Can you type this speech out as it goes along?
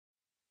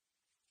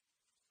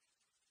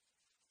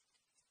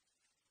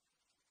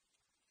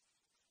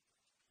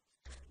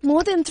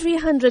More than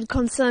 300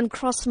 concerned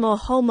Crossmoor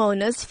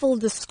homeowners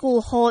filled the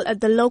school hall at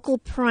the local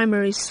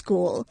primary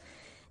school.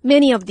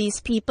 Many of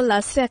these people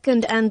are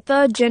second and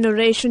third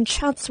generation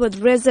Chatsworth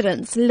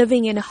residents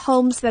living in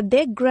homes that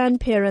their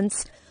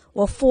grandparents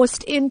were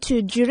forced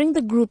into during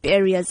the Group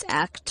Areas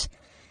Act.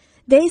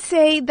 They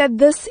say that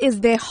this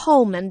is their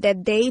home and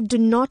that they do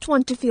not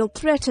want to feel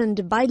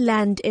threatened by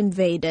land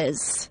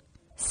invaders.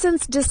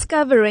 Since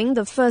discovering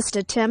the first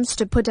attempts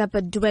to put up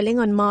a dwelling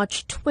on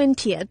March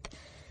 20th,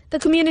 the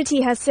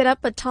community has set up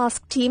a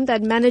task team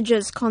that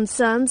manages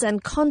concerns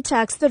and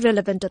contacts the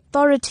relevant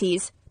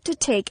authorities to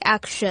take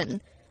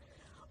action.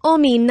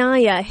 Omi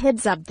Naya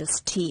heads up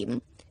this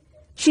team.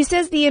 She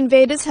says the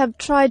invaders have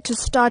tried to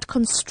start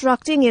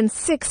constructing in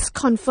 6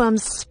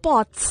 confirmed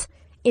spots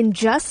in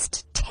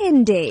just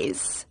 10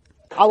 days.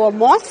 Our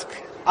mosque,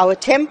 our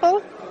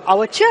temple,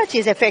 our church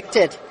is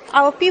affected.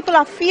 Our people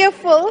are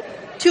fearful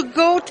to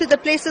go to the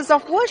places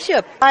of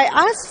worship. By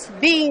us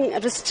being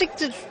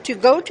restricted to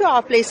go to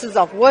our places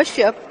of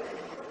worship,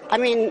 what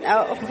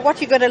are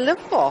you going to live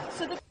for?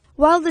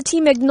 While the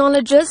team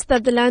acknowledges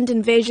that the Land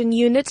Invasion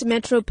Unit,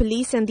 Metro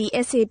Police and the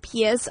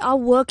SABC are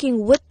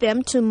working with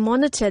them to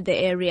monitor the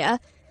area,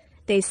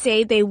 they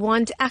say they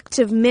want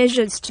active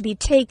measures to be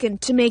taken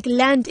to make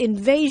land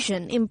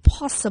invasion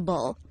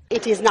impossible.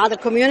 It is now the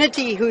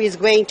community who is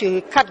going to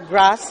cut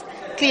grass,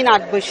 clean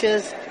out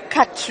bushes,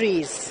 cut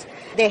trees.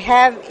 They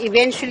have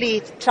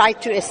eventually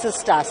tried to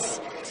assist us.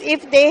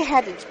 If they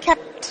had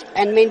kept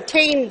and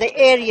maintained the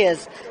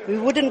areas, we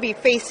wouldn't be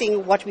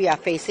facing what we are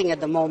facing at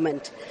the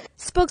moment.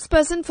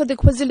 Spokesperson for the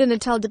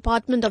KwaZulu-Natal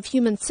Department of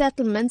Human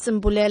Settlements,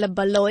 Mbulela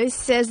Baloy,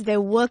 says they're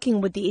working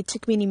with the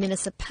eThekwini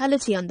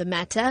municipality on the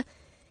matter.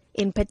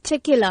 In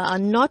particular, are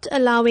not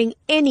allowing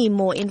any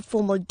more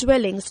informal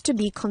dwellings to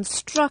be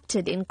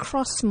constructed in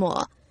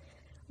Crossmoor.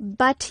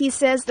 But he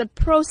says the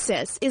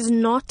process is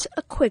not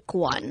a quick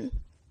one.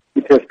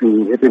 It has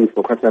been happening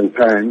for quite some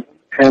time.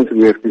 Hence,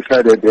 we have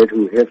decided that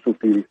we have to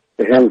be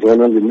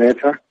hands-on on the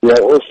matter. We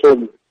are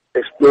also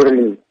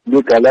exploring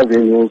legal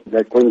avenues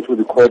like going to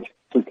the court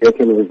to get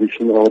an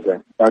eviction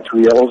order. But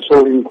we are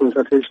also in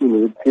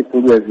consultation with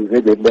people who have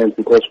invaded land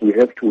because we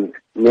have to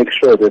make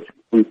sure that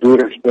we do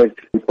respect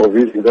the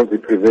provisions of the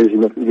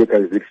Prevention of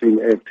Illegal Eviction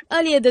Act.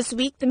 Earlier this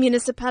week, the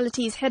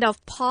municipality's head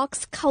of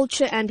Parks,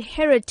 Culture and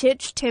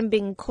Heritage,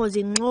 Tembing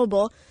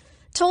Khozi-Ngobo,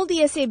 told the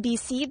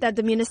SABC that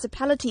the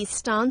municipality's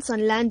stance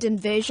on land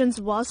invasions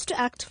was to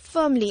act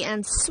firmly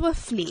and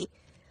swiftly.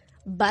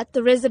 But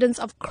the residents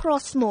of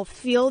Crossmoor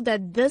feel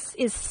that this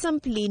is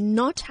simply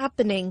not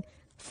happening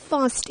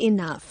fast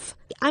enough.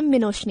 I'm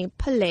Minoshni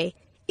Pillay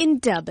in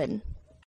Durban.